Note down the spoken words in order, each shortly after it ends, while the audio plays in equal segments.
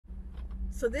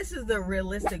So this is the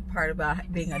realistic part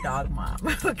about being a dog mom,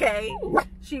 okay?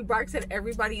 She barks at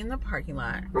everybody in the parking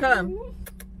lot. Come.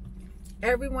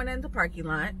 Everyone in the parking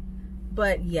lot.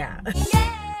 But yeah.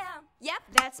 Yeah. Yep,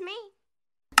 that's me.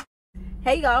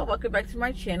 Hey y'all, welcome back to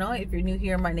my channel. If you're new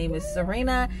here, my name is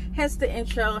Serena, hence the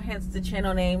intro, hence the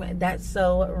channel name, That's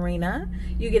So Rena.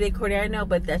 You get it, Cordy, I know,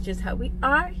 but that's just how we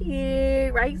are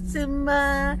here, right,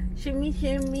 Simba? Shimmy,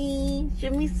 shimmy,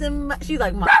 shimmy, Simba. She's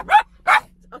like, Mom.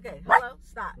 Okay, hello,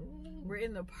 stop. We're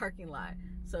in the parking lot,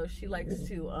 so she likes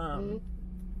to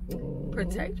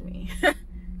protect me.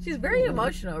 She's very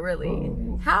emotional, really.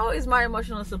 How is my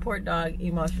emotional support dog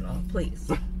emotional? Please.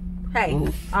 Hey,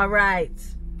 all right.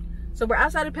 So we're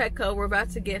outside of Petco. We're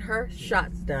about to get her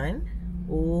shots done.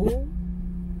 Ooh.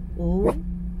 Ooh.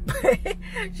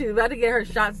 She's about to get her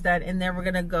shots done. And then we're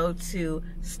going to go to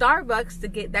Starbucks to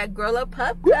get that girl a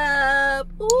pup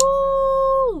cup.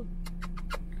 Ooh.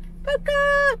 Pup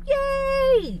cup.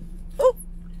 Yay. Ooh.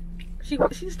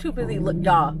 She's too busy. Look,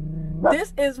 y'all.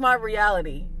 This is my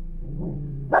reality.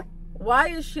 Why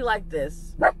is she like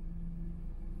this?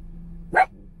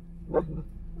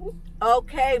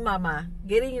 Okay, mama,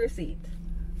 get in your seat.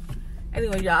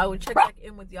 Anyway, y'all, I will check back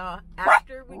in with y'all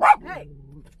after we... Hey,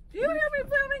 do you hear me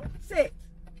filming?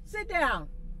 Sit down.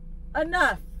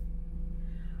 Enough.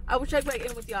 I will check back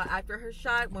in with y'all after her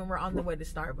shot when we're on the way to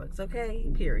Starbucks, okay?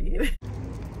 Period.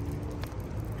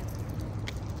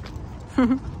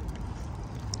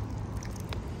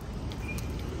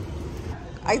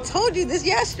 I told you this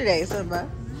yesterday, Simba.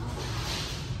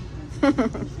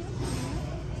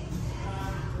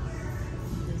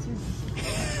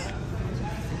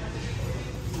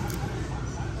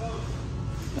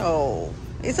 Oh,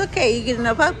 it's okay. You get in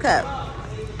a pup cup.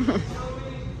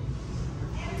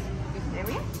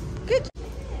 Good.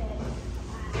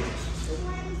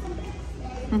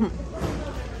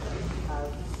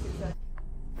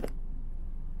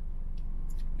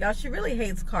 Y'all, she really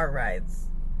hates car rides,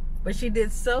 but she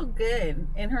did so good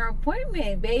in her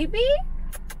appointment, baby.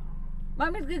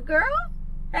 Mommy's a good girl.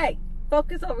 Hey,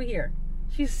 focus over here.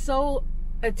 She's so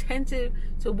attentive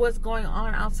to what's going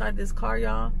on outside this car,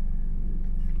 y'all.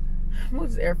 Move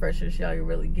this air freshener so y'all can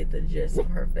really get the gist of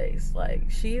her face. Like,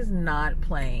 she's not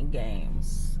playing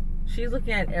games. She's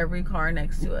looking at every car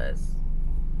next to us.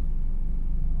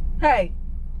 Hey,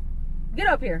 get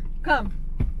up here. Come.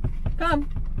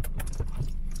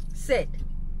 Sit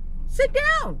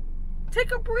down.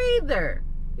 Take a breather.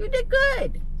 You did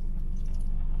good.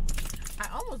 I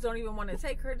almost don't even want to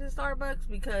take her to Starbucks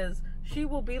because she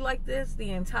will be like this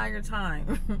the entire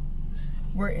time.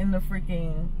 We're in the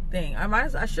freaking thing.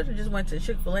 I should have just went to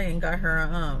Chick-fil-A and got her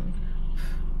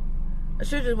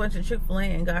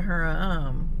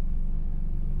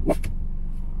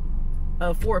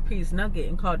a 4-piece nugget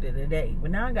and called it a day.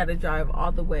 But now I got to drive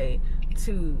all the way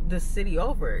to the city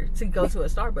over to go to a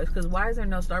Starbucks, because why is there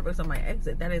no Starbucks on my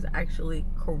exit? That is actually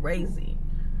crazy.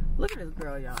 Look at this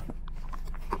girl, y'all.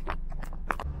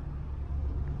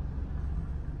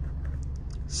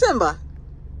 Simba,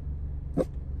 leave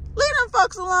them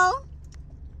folks alone.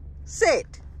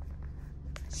 Sit.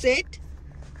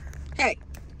 Hey,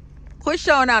 quit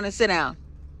showing out and sit down.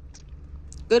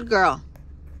 Good girl.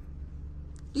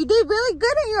 You did really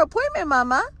good in your appointment,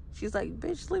 mama. She's like,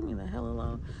 bitch, leave me the hell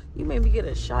alone. You made me get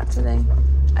a shot today.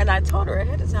 And I told her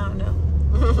ahead of time, no.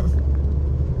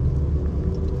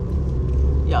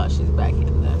 Y'all, she's back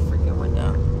in the freaking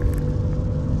window.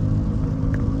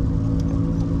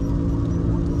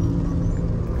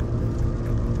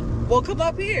 Well, come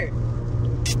up here.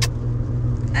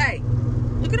 Hey,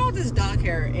 look at all this dog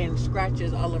hair and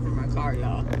scratches all over my car,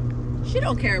 y'all. She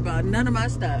don't care about none of my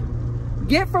stuff.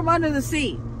 Get from under the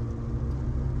seat.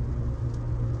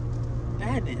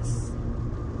 Madness.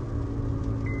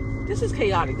 This is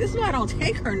chaotic. This is why I don't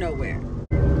take her nowhere.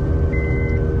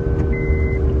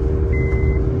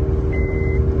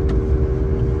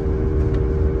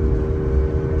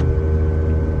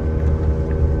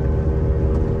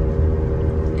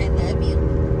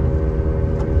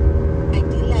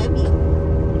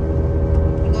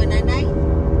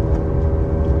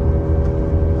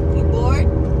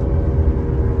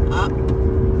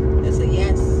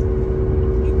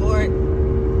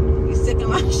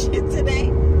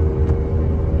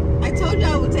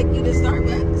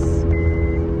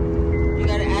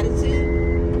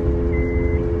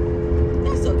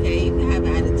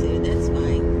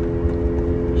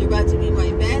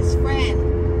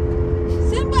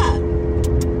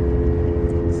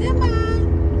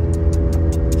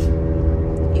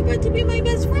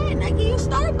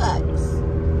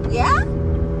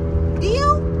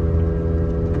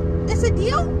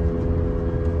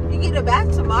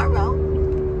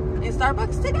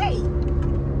 Starbucks today.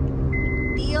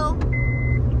 Deal.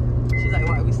 She's like,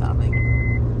 why are we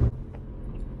stopping?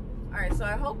 Alright, so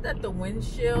I hope that the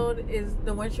windshield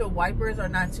wipers are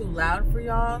not too loud for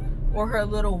y'all, or her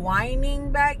little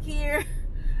whining back here.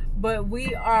 But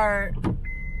we are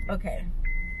okay.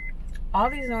 All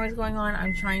these noises going on,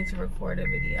 I'm trying to record a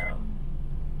video.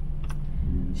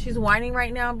 She's whining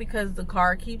right now because the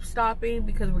car keeps stopping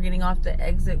because we're getting off the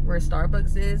exit where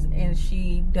Starbucks is, and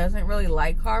she doesn't really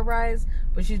like car rides,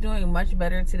 but she's doing much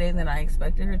better today than I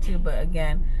expected her to. But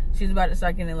again, she's about to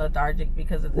start getting lethargic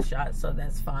because of the shot, so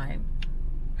that's fine.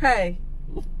 Hey,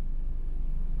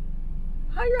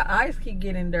 how your eyes keep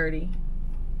getting dirty?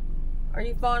 Are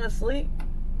you falling asleep?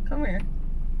 Come here.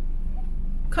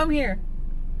 Come here.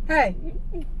 Hey.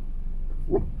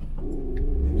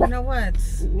 You know what?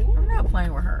 I'm not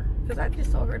playing with her because I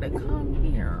just told her to come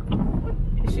here.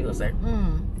 And she was like,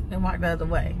 and walk the other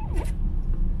way.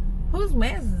 Whose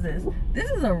mask is this? This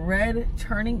is a red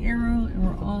turning arrow, and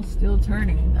we're all still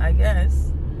turning, I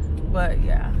guess. But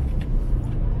yeah.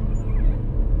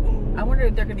 I wonder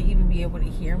if they're going to even be able to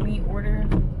hear me order.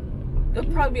 They'll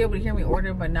probably be able to hear me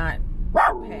order, but not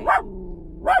pay.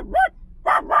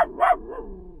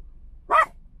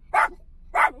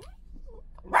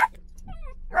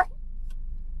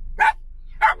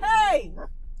 Hey!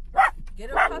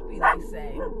 Get a puppy, they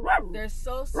say. They're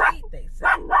so sweet, they say.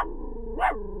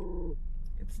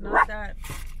 It's not that.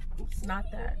 It's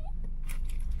not that.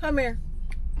 Come here.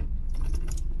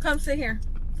 Come sit here.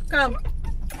 Come.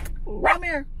 Come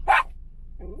here.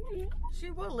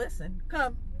 She will listen.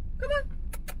 Come. Come on.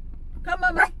 Come,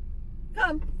 mama.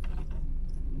 Come.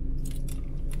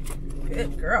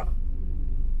 Good girl.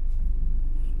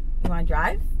 You want to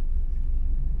drive?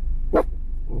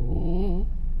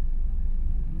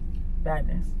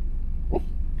 Badness.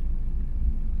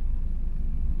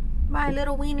 My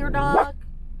little wiener dog.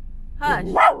 Hush.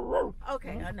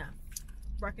 Okay, enough.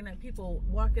 Barking at people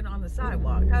walking on the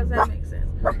sidewalk. How does that make sense?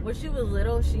 When she was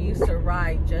little, she used to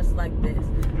ride just like this.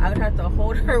 I would have to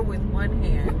hold her with one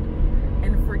hand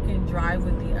and freaking drive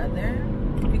with the other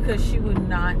because she would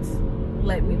not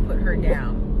let me put her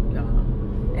down, y'all.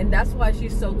 And that's why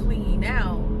she's so clingy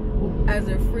now as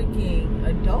a freaking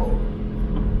adult.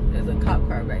 There's a cop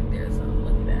car back there, so I'm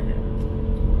looking at him.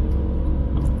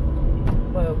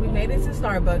 But we made it to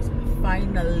Starbucks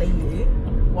finally.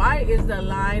 Why is the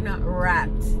line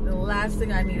wrapped? The last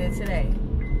thing I needed today.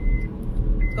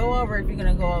 Go over if you're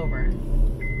gonna go over.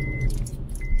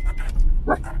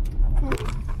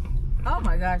 Oh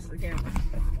my gosh, the camera.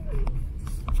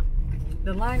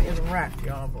 The line is wrapped,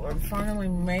 y'all, but we finally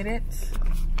made it.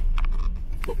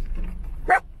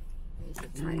 Need to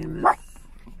tighten this.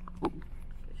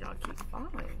 Y'all keep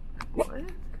falling. What?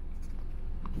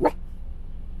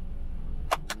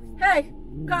 Hey,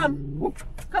 come.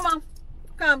 Come on.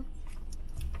 Come.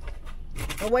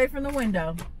 Away from the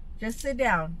window. Just sit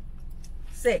down.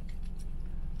 Sit.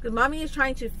 Because mommy is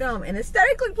trying to film an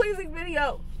aesthetically pleasing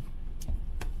video.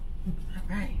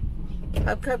 Alright.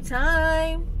 Cup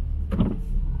time.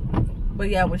 But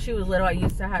yeah, when she was little, I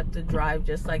used to have to drive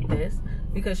just like this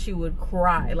because she would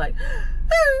cry like,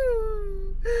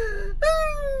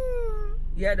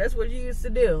 yeah, that's what she used to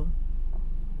do.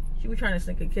 She was trying to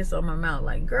sneak a kiss on my mouth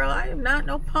like, girl, I am not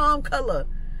no palm color.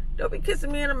 Don't be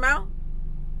kissing me in the mouth.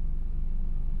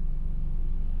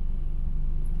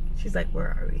 She's like, where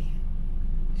are we?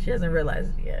 She hasn't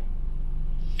realized it yet.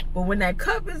 But when that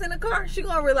cup is in the car, she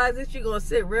gonna realize it. She gonna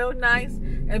sit real nice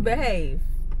and behave.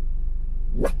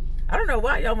 I don't know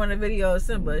why y'all want a video of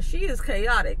Simba. She is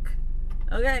chaotic.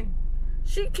 Okay?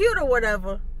 She cute or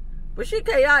whatever, but she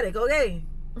chaotic, okay?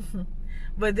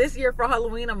 But this year for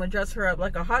Halloween, I'm gonna dress her up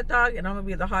like a hot dog, and I'm gonna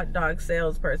be the hot dog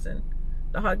salesperson.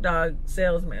 The hot dog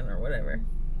salesman or whatever.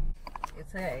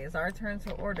 It's our turn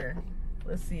to order.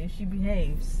 Let's see if she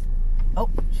behaves. Oh,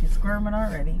 she's squirming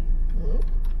already.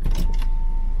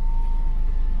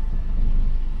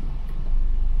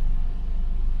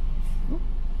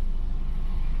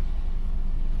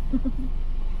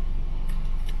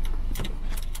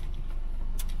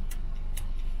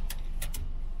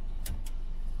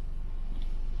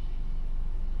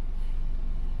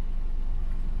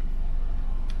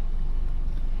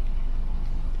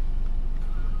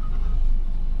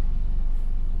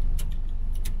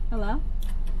 Hello?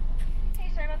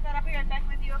 Hey, sorry about that. I'll be right back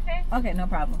with you, okay? Okay, no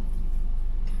problem.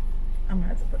 I'm gonna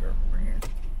have to put her over here.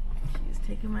 She's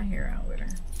taking my hair out with her.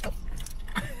 Oh.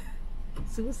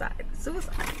 Suicide.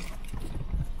 Suicide.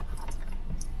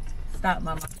 Stop,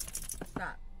 mama.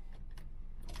 Stop.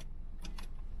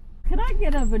 Can I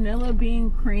get a vanilla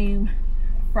bean cream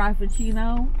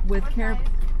frappuccino with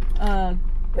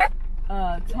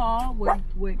tall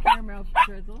with caramel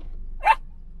drizzle.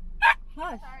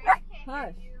 Hush,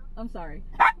 hush. I'm sorry.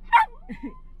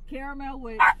 Caramel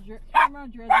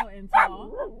drizzle and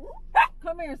tall.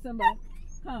 Come here, Simba.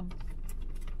 Come.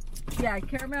 Yeah,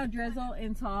 caramel drizzle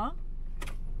and tall.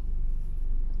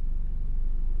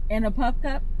 And a puff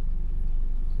cup.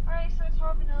 Alright, so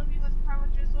tall vanilla bean with caramel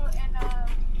drizzle and a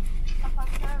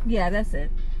puff cup. Yeah, that's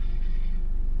it.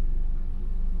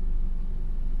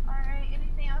 Alright,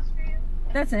 anything else for you?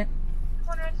 That's it.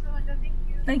 Corner to the window, thank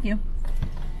you. Thank you.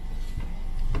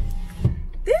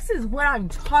 This is what I'm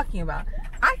talking about.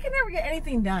 I can never get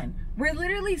anything done. We're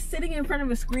literally sitting in front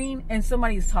of a screen and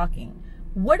somebody's talking.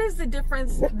 What is the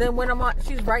difference than when I'm on?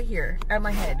 She's right here at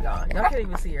my head, y'all. Y'all can't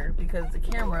even see her because the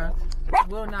camera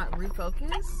will not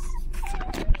refocus.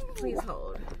 Please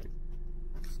hold.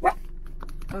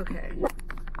 Okay.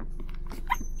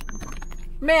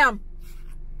 Ma'am,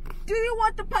 do you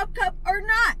want the pup cup or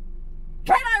not?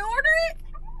 Can I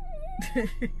order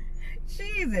it?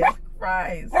 Jesus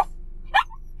Christ.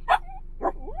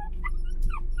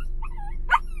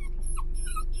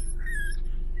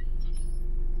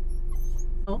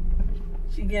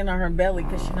 She getting on her belly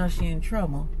because she knows she in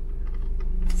trouble.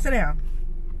 Sit down.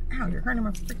 Ow, you're hurting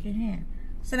my freaking hand.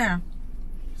 Sit down.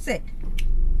 Sit.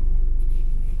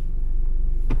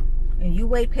 And you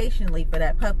wait patiently for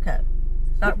that pup cup.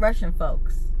 Stop rushing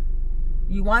folks.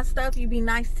 You want stuff, you be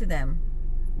nice to them.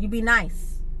 You be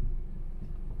nice.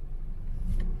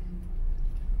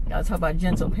 Y'all talk about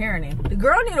gentle parenting. The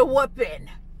girl need a whooping.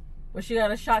 But she got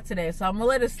a shot today, so I'm gonna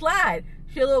let it slide.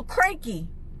 She a little cranky.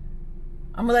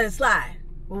 I'm gonna let it slide.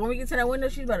 But when we get to that window,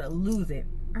 she's about to lose it.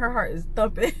 Her heart is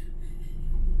thumping.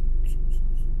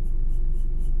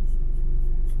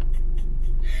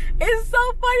 It's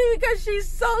so funny because she's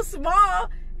so small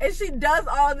and she does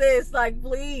all this. Like,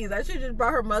 please, I should just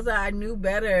brought her mother. I knew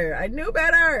better. I knew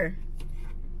better.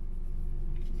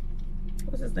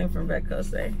 What's this thing from Betco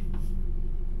say?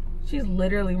 She's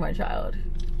literally my child.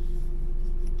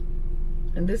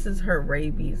 And this is her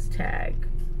rabies tag.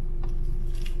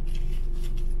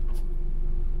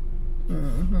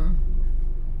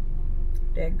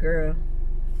 That girl.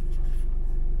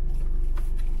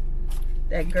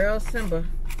 That girl Simba.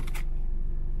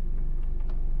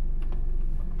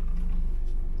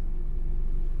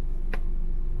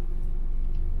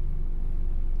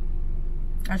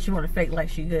 Now she want to fake like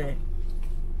she good.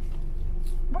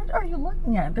 What are you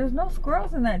looking at? There's no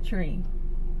squirrels in that tree.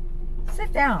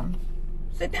 Sit down.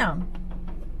 Sit down.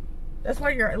 That's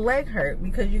why your leg hurt,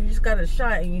 because you just got a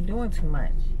shot and you're doing too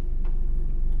much.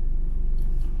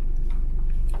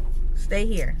 Stay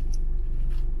here.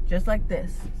 Just like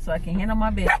this, so I can handle my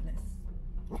business.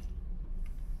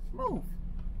 Move.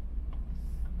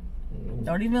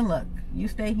 Don't even look. You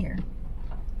stay here.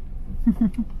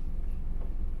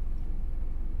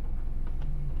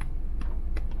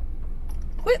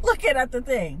 Quit looking at the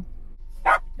thing.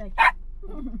 Thank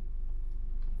you.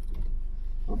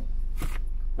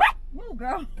 Move,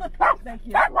 girl. Thank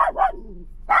you.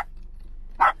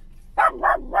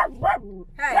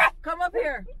 Hey, come up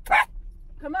here.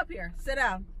 Come up here. Sit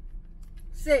down.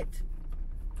 Sit.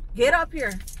 Get up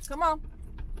here. Come on.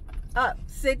 Up.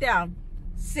 Sit down.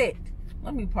 Sit.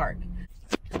 Let me park.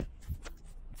 All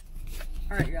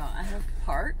right, y'all. I have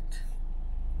parked.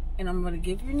 And I'm going to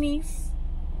give your niece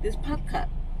this pup cup.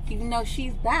 Even though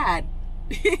she's bad.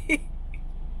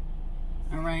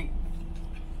 All right.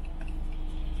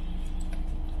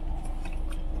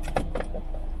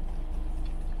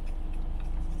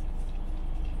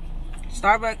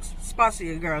 Starbucks sponsor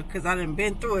your girl, because I done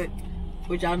been through it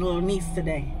with y'all little niece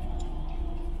today.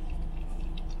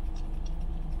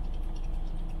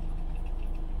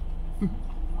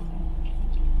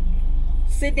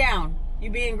 Sit down.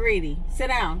 You being greedy. Sit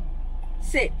down.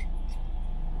 Sit.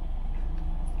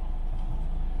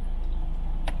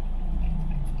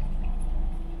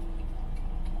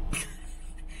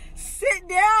 Sit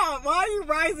down. Why are you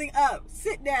rising up?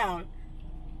 Sit down.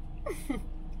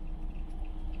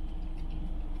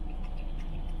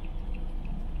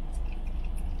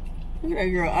 Look at that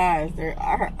girl's eyes.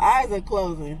 Her eyes are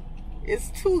closing. It's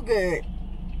too good.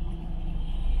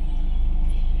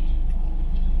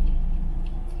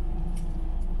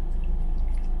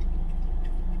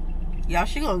 Y'all,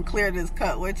 she gonna clear this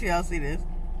cut. Wait till y'all see this.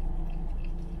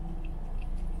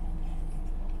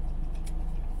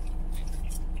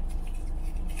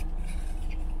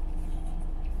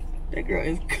 That girl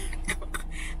is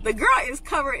the girl is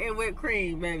covered in whipped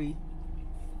cream, baby.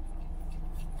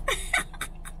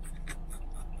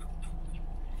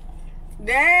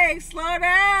 Dang, slow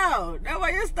down. That's why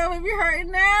your stomach be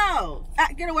hurting now.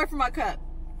 Get away from my cup.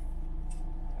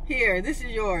 Here, this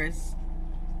is yours.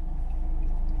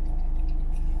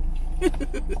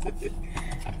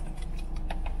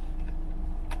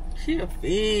 She a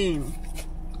fiend.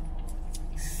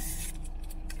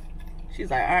 She's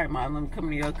like, all right, Mom, let me come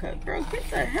to your cup. Girl, get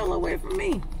the hell away from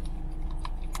me.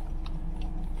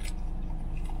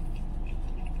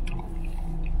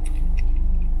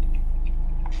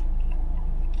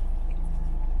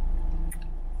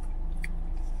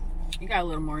 You got a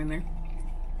little more in there.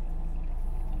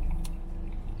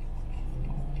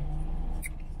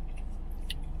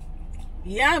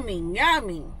 Yummy,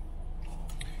 yummy.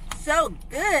 So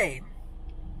good.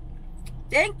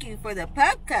 Thank you for the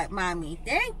pup cup, Mommy.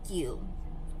 Thank you.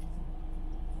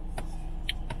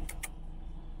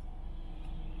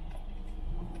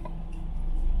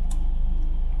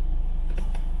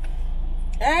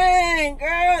 Hey,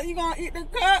 girl, you gonna eat the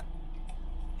cup?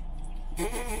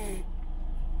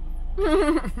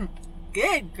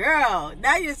 Good girl.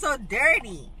 Now you're so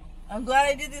dirty. I'm glad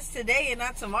I did this today and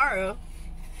not tomorrow.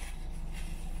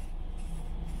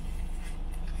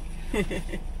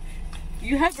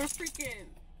 You have a freaking,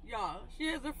 y'all, she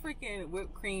has a freaking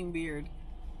whipped cream beard.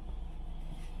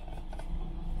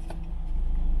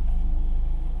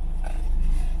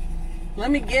 Let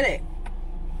me get it.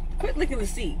 Quit licking the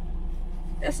seat.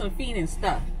 That's some feeding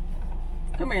stuff.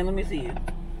 Come here, let me see you.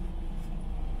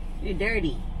 You're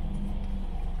dirty.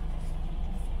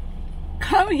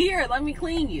 Come here, let me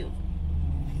clean you.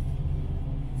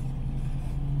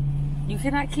 You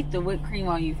cannot keep the whipped cream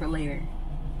on you for later.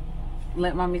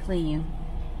 Let Mommy clean you.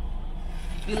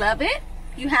 You love it?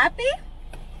 You happy?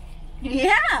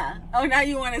 Yeah. Oh, now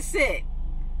you want to sit.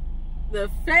 The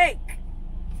fake.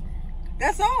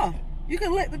 That's all. You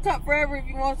can lick the cup forever if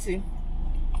you want to.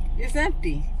 It's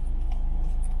empty.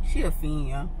 She a fiend,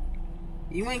 yo.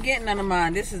 You ain't getting none of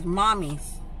mine. This is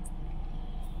Mommy's.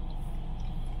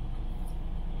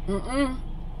 Mm-mm.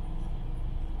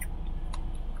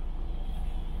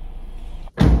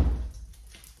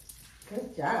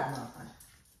 Good job, Mama.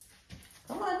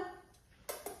 Come on.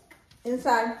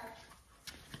 Inside.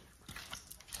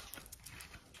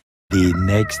 The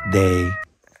next day.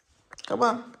 Come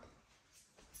on.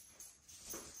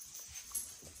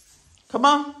 Come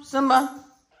on, Simba.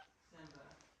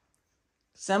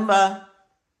 Simba.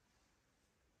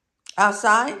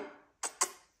 Outside?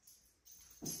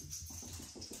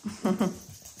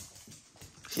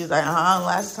 She's like,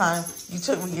 last time you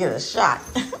took me to get a shot.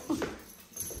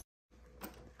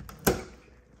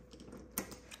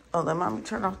 Oh, let Mommy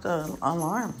turn off the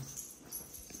alarm.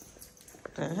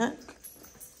 What the heck?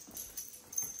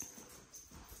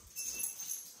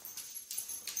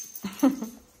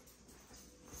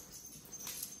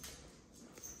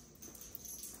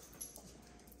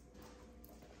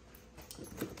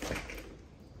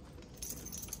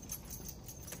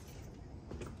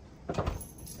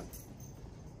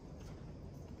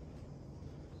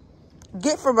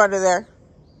 Get from under there.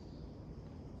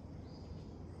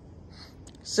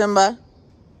 Simba.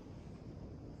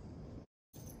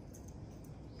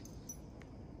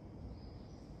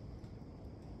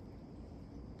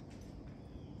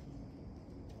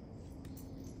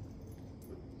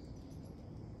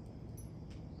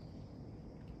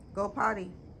 Go potty.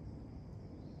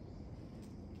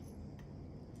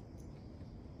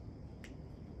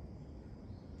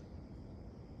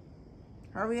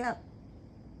 Hurry up.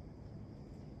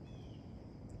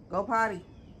 Go potty.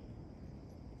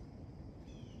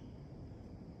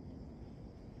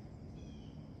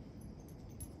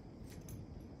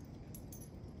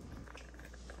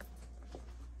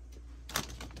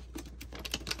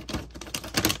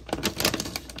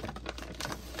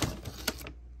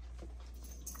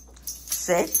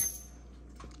 Sit.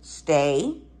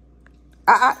 Stay.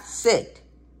 Sit.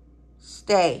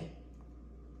 Stay.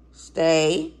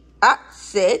 Stay.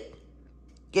 Sit.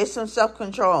 Get some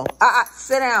self-control.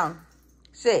 Sit down.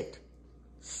 Sit.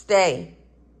 Stay.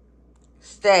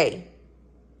 Stay.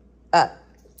 Up.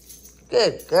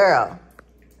 Good girl.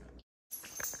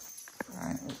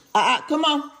 All right. Come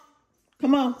on.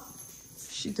 Come on.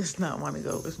 She does not want to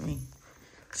go with me.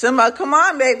 Simba, come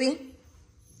on, baby.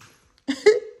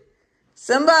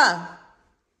 Simba.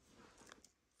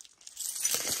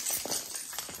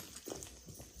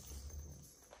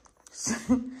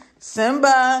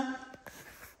 Simba.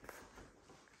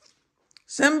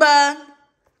 Simba.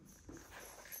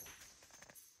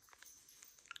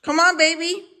 Come on,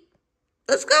 baby.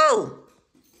 Let's go.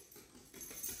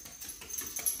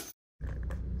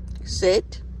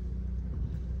 Sit.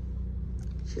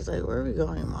 She's like, where are we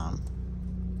going, Mom?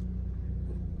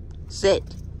 Sit.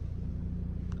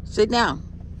 Sit down.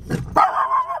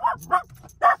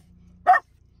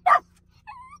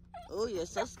 Oh, you're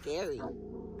so scary.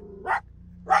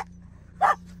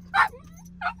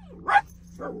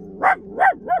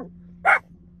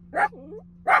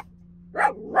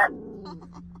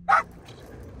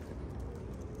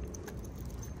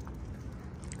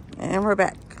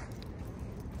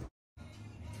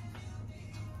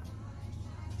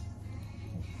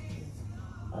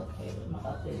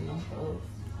 updating them both.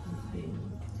 Being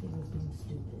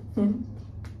stupid.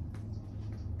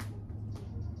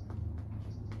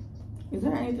 Is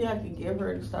there anything I could give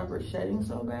her to stop her shedding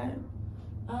so bad?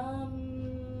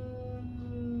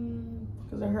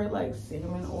 Because I heard like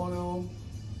cinnamon oil.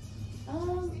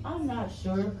 I'm not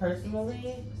sure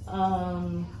personally.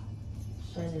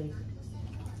 Shedding.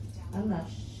 I'm not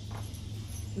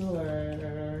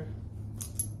sure.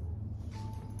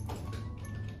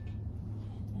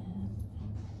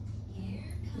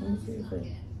 Let me see if I...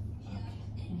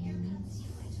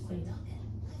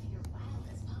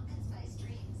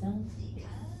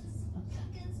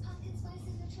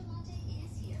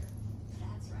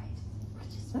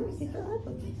 Let me get the other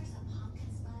one.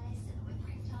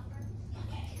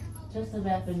 Just the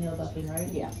bath and nail buffing, right?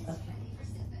 Yeah. Okay.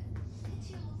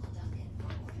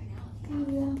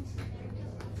 Yeah.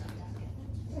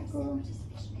 Cool.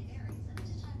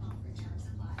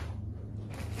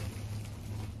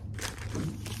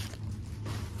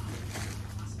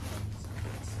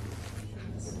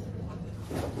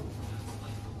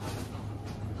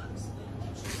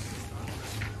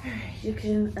 You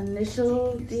can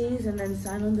initial these and then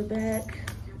sign on the back.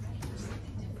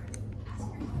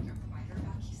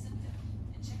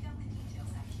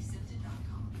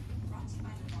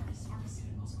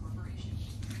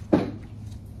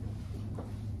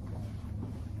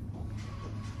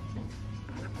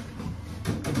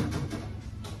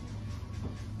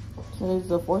 Today's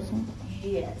the 14th?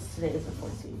 Yes, today is the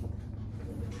 14th.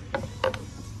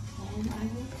 And I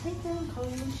will take her and call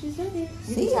you when she's ready.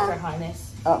 See ya. Her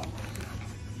Highness. Oh.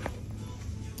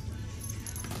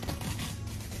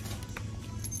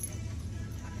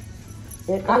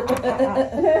 Are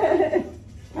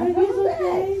you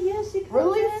okay? Yes, she comes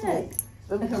Release back. me.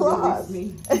 The claws. Me.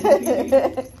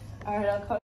 All right, I'll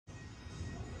call.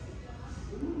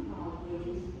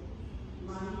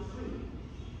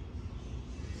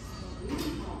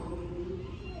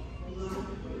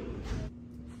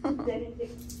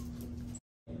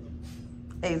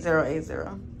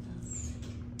 $8080.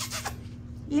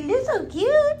 You look so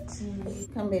cute.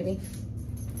 Come, baby.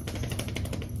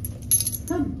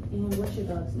 Come. And what's your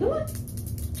dog's name? Come on.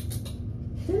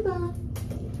 Simba.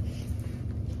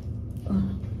 Oh,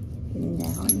 getting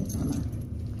down on you, mama.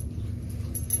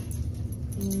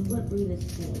 And what breed is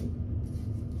she?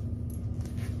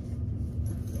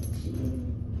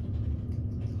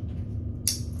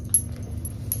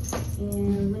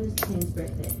 And when is Tim's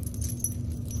birthday?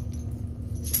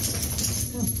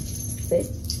 Come, babe.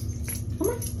 Come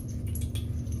on.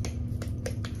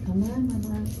 Come on,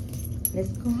 mama.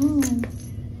 Let's go home.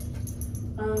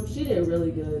 She did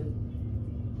really good.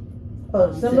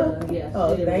 Oh, Simba? Yeah.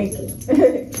 Oh, she did thank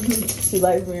really you. She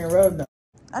likes being rubbed on.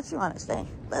 How she want to stay?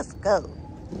 Let's go.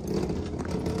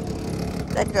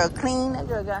 That girl clean. That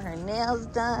girl got her nails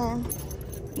done.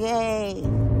 Yay.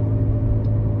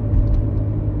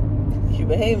 She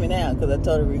behaving now because I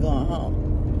told her we're going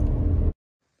home.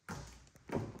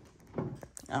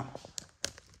 Oh.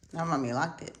 Now mommy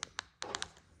locked it.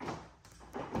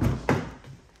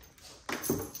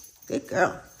 Good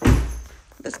girl.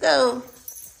 Let's go.